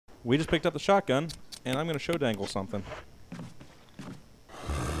We just picked up the shotgun, and I'm going to show dangle something.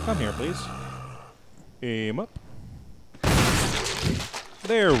 Come here, please. Aim up.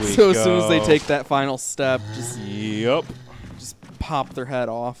 There we go. So as soon as they take that final step, just pop their head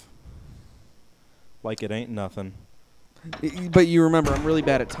off. Like it ain't nothing. But you remember, I'm really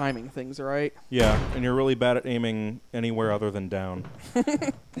bad at timing things, right? Yeah, and you're really bad at aiming anywhere other than down.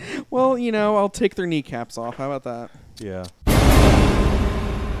 Well, you know, I'll take their kneecaps off. How about that? Yeah.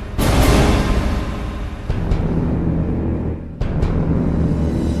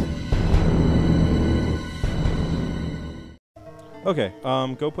 Okay,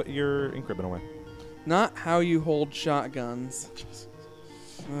 go put your ink ribbon away. Not how you hold shotguns.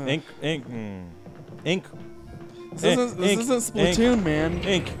 Ink. This isn't Splatoon, man.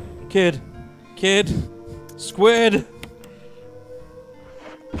 Ink. Kid. Squid.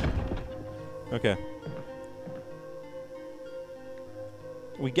 Okay.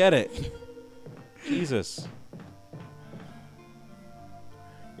 We get it. Jesus.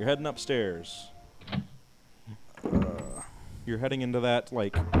 You're heading upstairs. You're heading into that,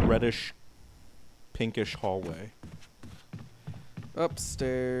 like, reddish, pinkish hallway.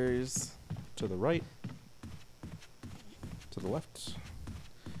 Upstairs. To the right. To the left.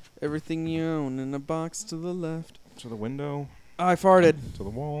 Everything you own in a box to the left. To the window. I farted. To the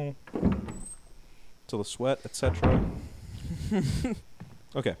wall. To the sweat, etc.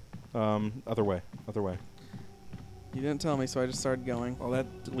 Okay. Other way. You didn't tell me, so I just started going. Well, that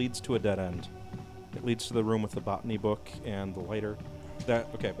leads to a dead end. It leads to the room with the botany book and the lighter.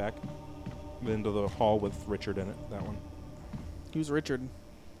 Okay, back into the hall with Richard in it. That one. Who's Richard?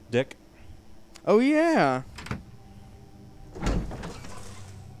 Dick. Oh, yeah.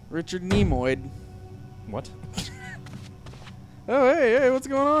 Richard Nemoid. What? Oh, hey, what's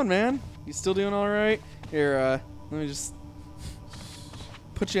going on, man? You still doing all right? Here, let me just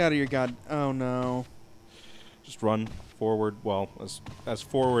put you out of your god. Oh, no. Just run forward, well, as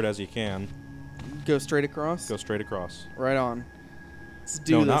forward as you can. Go straight across? Go straight across. Right on. Let's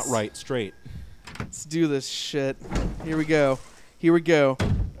do this. No, not right, straight. Let's do this shit. Here we go.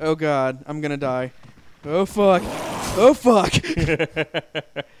 Oh, God. I'm going to die. Oh, fuck.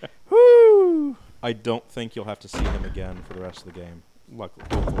 Woo! I don't think you'll have to see him again for the rest of the game. Luckily,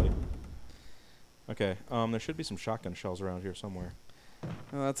 hopefully. Okay, there should be some shotgun shells around here somewhere.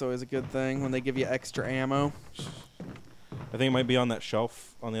 Oh, that's always a good thing when they give you extra ammo. I think it might be on that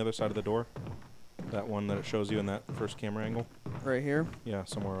shelf on the other side of the door. That one that it shows you in that first camera angle. Right here? Yeah,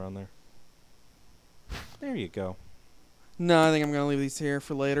 somewhere around there. There you go. No, I think I'm going to leave these here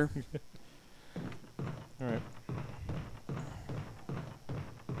for later. All right.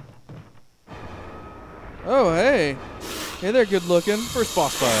 Oh, hey. Hey there, good looking. First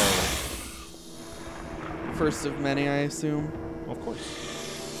boss fight. First of many, I assume. Well, of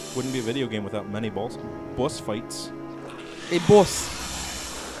course. Wouldn't be a video game without many boss fights. A boss.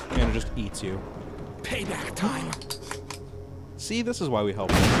 And it just eats you. Payback time. See, this is why we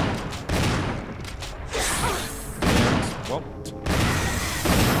help you. And, well.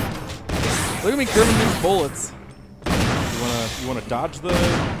 Look at me cribbing these bullets. You wanna dodge the...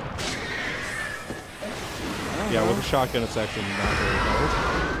 Yeah, with a shotgun, it's actually not very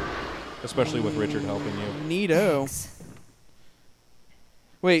hard. Especially with Richard helping you. Neato.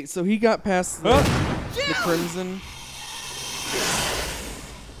 Wait, so he got past the crimson?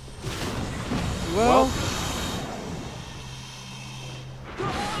 Well.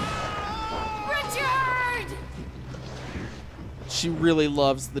 Richard! She really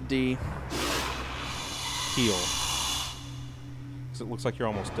loves the D. Heal. Because it looks like you're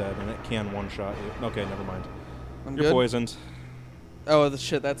almost dead, and it can one-shot you. Okay, never mind. I'm You're good? poisoned. Oh, the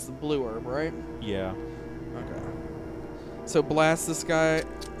shit, that's the blue herb, right? Yeah. Okay. So blast this guy.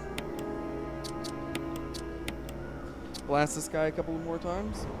 Blast this guy a couple more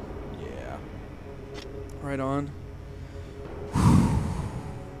times. Yeah. Right on.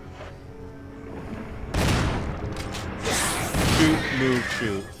 Shoot, move,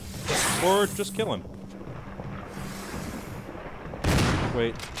 shoot. Or just kill him.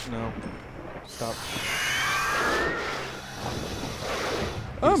 Wait, no. Stop.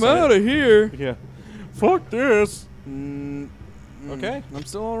 I'm out of here. Yeah. Fuck this. Okay. I'm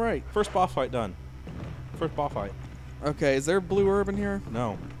still all right. First boss fight done. First boss fight. Okay, is there blue herb in here?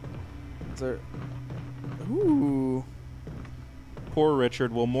 No. Is there... Ooh. Poor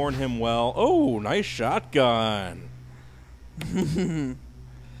Richard. We'll mourn him well. Oh, nice shotgun.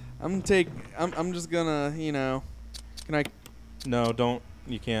 I'm just gonna, you know... Can I... No, don't.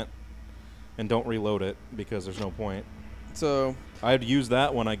 You can't. And don't reload it, because there's no point. So... I'd use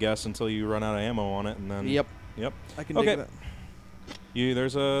that one, I guess, until you run out of ammo on it, and then... Yep. Yep. I can okay. dig that.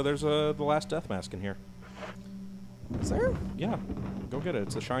 There's the last death mask in here. Is there? Yeah, go get it.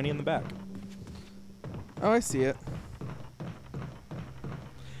 It's a shiny in the back. Oh, I see it.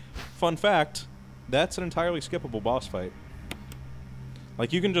 Fun fact, that's an entirely skippable boss fight.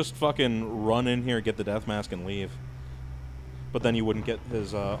 Like, you can just fucking run in here, get the death mask, and leave. But then you wouldn't get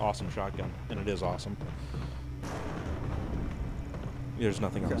his awesome shotgun, and it is awesome. There's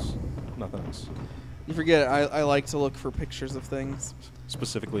nothing else. Nothing else. You forget, I like to look for pictures of things.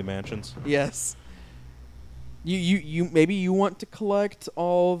 Specifically mansions. Yes. You maybe you want to collect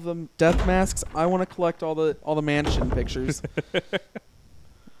all the death masks. I want to collect all the mansion pictures.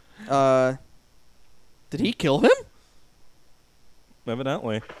 Did he kill him?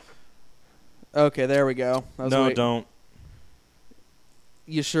 Evidently. Okay, there we go. No, don't.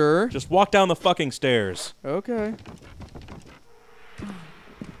 You sure? Just walk down the fucking stairs. Okay.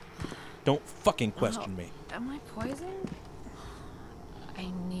 Don't fucking question me. Am I poisoned? I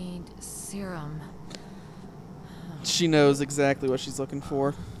need serum. She knows exactly what she's looking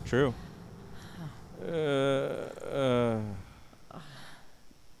for. True.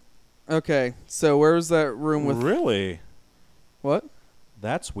 Okay, so where was that room with... Really? What?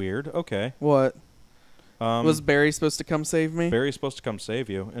 That's weird. Okay. What? Was Barry supposed to come save me? Barry's supposed to come save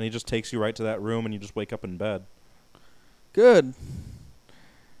you, and he just takes you right to that room, and you just wake up in bed. Good.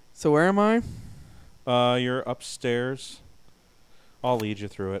 So where am I? You're upstairs. I'll lead you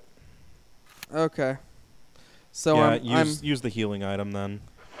through it. Okay. So yeah, use the healing item then.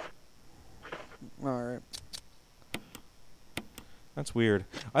 All right. That's weird.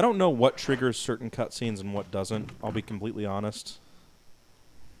 I don't know what triggers certain cutscenes and what doesn't. I'll be completely honest.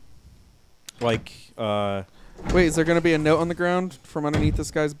 Like, Wait, is there going to be a note on the ground from underneath this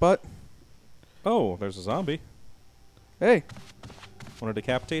guy's butt? oh, there's a zombie. Hey. Want to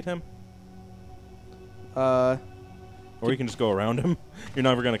decapitate him? Uh. Or you can just go around him. You're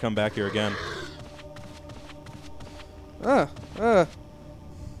never going to come back here again. Yeah,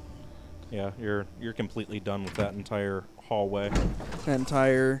 you're completely done with that entire hallway.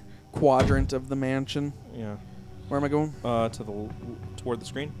 Entire quadrant of the mansion. Yeah. Where am I going? Toward the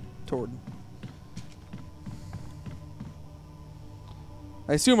screen. Toward.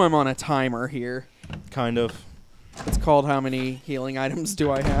 I assume I'm on a timer here. Kind of. It's called how many healing items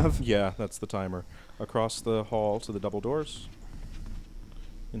do I have? Yeah, that's the timer. Across the hall to the double doors.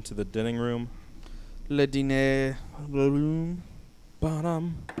 Into the dining room. Le dîner room.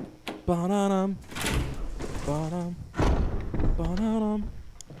 Ba-dum, ba-da-dum, ba-dum, ba-da-dum.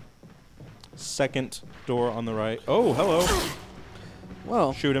 Second door on the right. Oh, hello.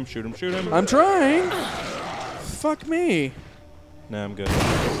 Well, Shoot him, shoot him, shoot him. I'm trying. Fuck me. Nah, I'm good.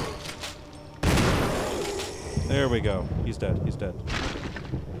 There we go. He's dead. He's dead.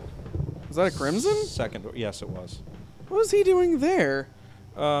 Was that a crimson? Second door. Yes, it was. What was he doing there?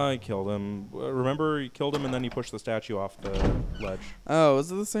 I killed him. Remember, you killed him and then you pushed the statue off the ledge. Oh, is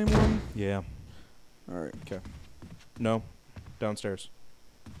it the same one? Yeah. All right. Okay. No. Downstairs.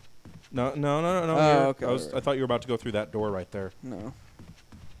 No. Oh, okay. I thought you were about to go through that door right there. No.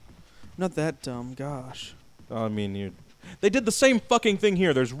 Not that dumb. Gosh. I mean, they did the same fucking thing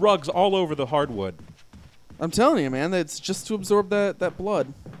here. There's rugs all over the hardwood. I'm telling you, man. It's just to absorb that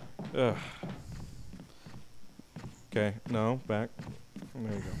blood. Ugh. Okay. No. Back.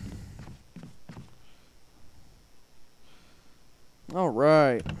 There you go. All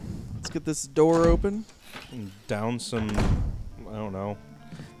right. Let's get this door open. And down some, I don't know.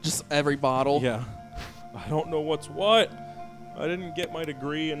 Just every bottle. Yeah. I don't know what's what. I didn't get my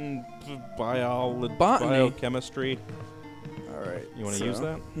degree in Botany. biochemistry. All right. You want to use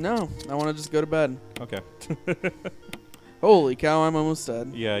that? No. I want to just go to bed. Okay. Holy cow, I'm almost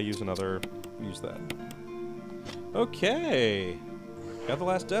dead. Yeah, use that. Okay. Got the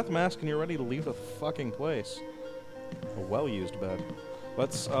last death mask and you're ready to leave the fucking place. A well-used bed.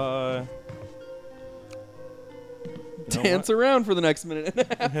 Let's, dance around for the next minute and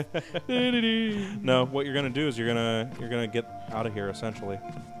a half. No, what you're gonna do is you're gonna get out of here essentially.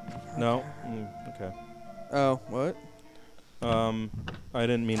 No? Okay. Oh, what? I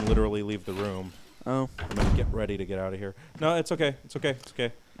didn't mean literally leave the room. Oh. I meant get ready to get out of here. No, it's okay. It's okay. It's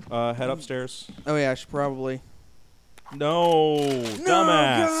okay. Head upstairs. Oh yeah, I should probably. No,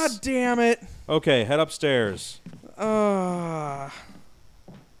 dumbass. God damn it. Okay, head upstairs.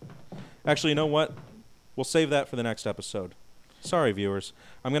 Actually, you know what? We'll save that for the next episode. Sorry, viewers.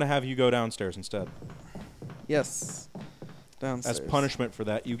 I'm going to have you go downstairs instead. Yes. Downstairs. As punishment for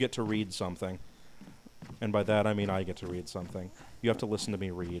that, you get to read something. And by that, I mean I get to read something. You have to listen to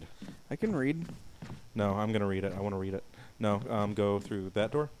me read. I can read. No, I'm going to read it. I want to read it. No, go through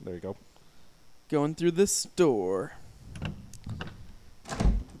that door. There you go. Going through this door.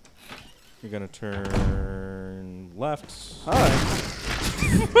 You're gonna turn left. Hi.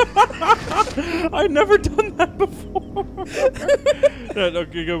 I've never done that before. No,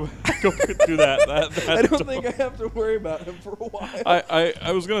 go do that. I don't think I have to worry about him for a while.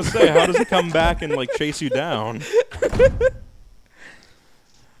 I was gonna say, how does he come back and like chase you down?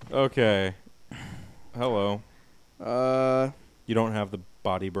 Okay. Hello. You don't have the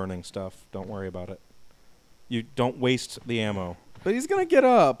body burning stuff. Don't worry about it. You don't waste the ammo. But he's gonna get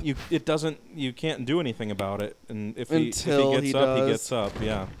up. You can't do anything about it. And if he gets Until up, he he gets up.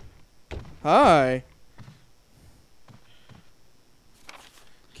 Yeah. Hi.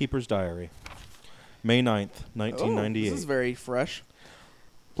 Keeper's Diary. May 9th, Oh, 1998. this is very fresh.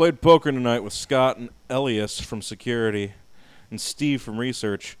 Played poker tonight with Scott and Elias from security and Steve from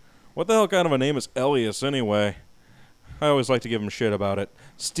research. What the hell kind of a name is Elias anyway? I always like to give him shit about it.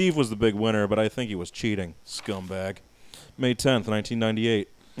 Steve was the big winner, but I think he was cheating. Scumbag. May 10th, 1998.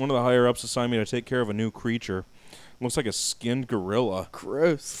 One of the higher-ups assigned me to take care of a new creature. Looks like a skinned gorilla.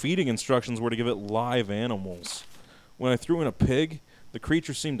 Gross. Feeding instructions were to give it live animals. When I threw in a pig, the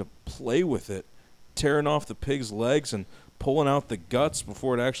creature seemed to play with it, tearing off the pig's legs and pulling out the guts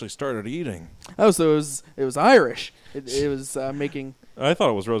before it actually started eating. Oh, so it was Irish. It was making I thought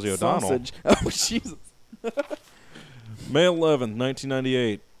it was Rosie O'Donnell. sausage. Oh, Jesus. May 11th,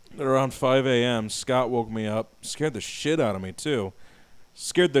 1998. At around 5 a.m., Scott woke me up. Scared the shit out of me, too.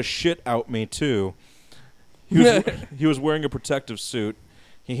 He was wearing a protective suit.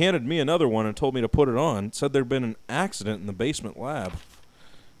 He handed me another one and told me to put it on. Said there'd been an accident in the basement lab.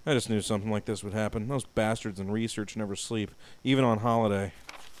 I just knew something like this would happen. Those bastards in research never sleep, even on holiday.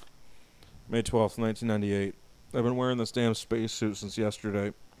 May 12th, 1998. I've been wearing this damn spacesuit since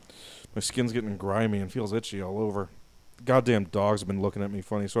yesterday. My skin's getting grimy and feels itchy all over. Goddamn dogs have been looking at me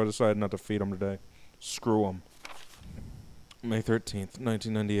funny, so I decided not to feed them today. Screw them. May 13th,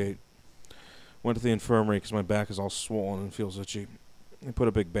 1998. Went to the infirmary because my back is all swollen and feels itchy. They put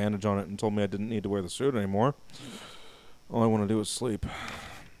a big bandage on it and told me I didn't need to wear the suit anymore. All I want to do is sleep.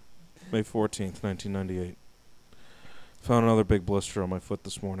 May 14th, 1998. Found another big blister on my foot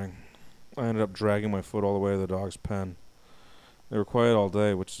this morning. I ended up dragging my foot all the way to the dog's pen. They were quiet all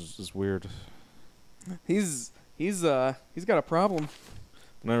day, which is weird. He's got a problem.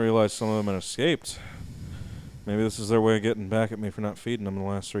 Then I realized some of them had escaped. Maybe this is their way of getting back at me for not feeding them in the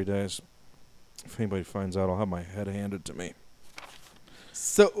last 3 days. If anybody finds out, I'll have my head handed to me.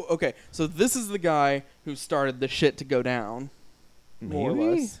 So, okay. So this is the guy who started the shit to go down. More or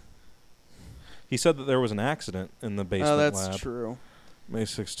Maybe? less. He said that there was an accident in the basement Oh, that's lab. true. May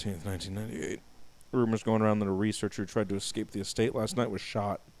 16th, 1998. Rumors going around that a researcher who tried to escape the estate last night was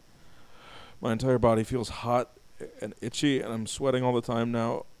shot. My entire body feels hot and itchy, and I'm sweating all the time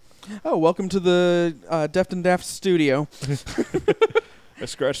now. Oh, welcome to the Deft and Daft studio. I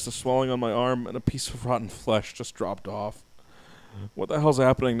scratched the swelling on my arm, and a piece of rotten flesh just dropped off. What the hell's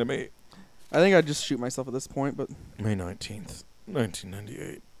happening to me? I think I'd just shoot myself at this point, but... May 19th,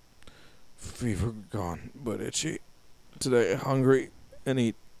 1998. Fever gone, but itchy. Today, hungry and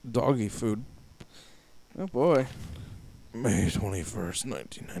eat doggy food. Oh, boy. May 21st,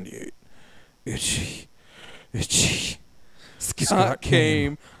 1998. Itchy. Scott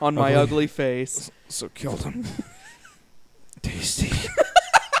came on my ugly face. So killed him. Tasty.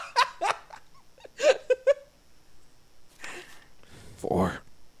 4.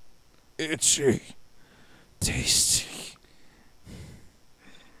 Itchy. Tasty.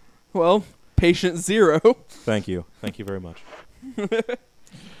 Well, patient 0. Thank you. Thank you very much.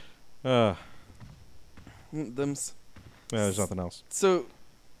 Them's... There's nothing else. So...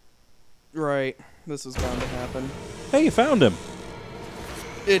 Right. This was bound to happen. Hey, you found him.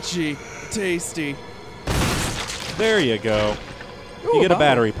 Itchy. Tasty. There you go. Ooh, You get a bottle.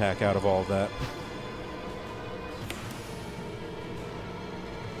 battery pack out of all of that.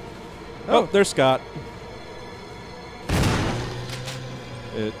 Oh, there's Scott.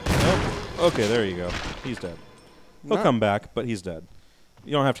 Okay, there you go. He's dead. He'll No. come back, but he's dead.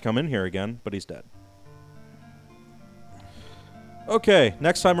 You don't have to come in here again, but he's dead. Okay,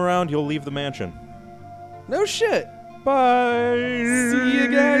 next time around, you'll leave the mansion. No shit. Bye! See you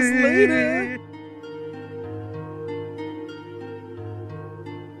guys later.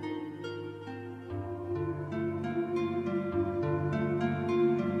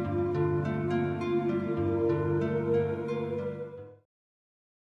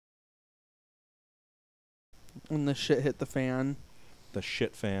 When the shit hit the fan. The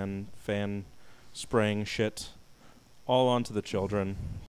shit fan spraying shit all onto the children.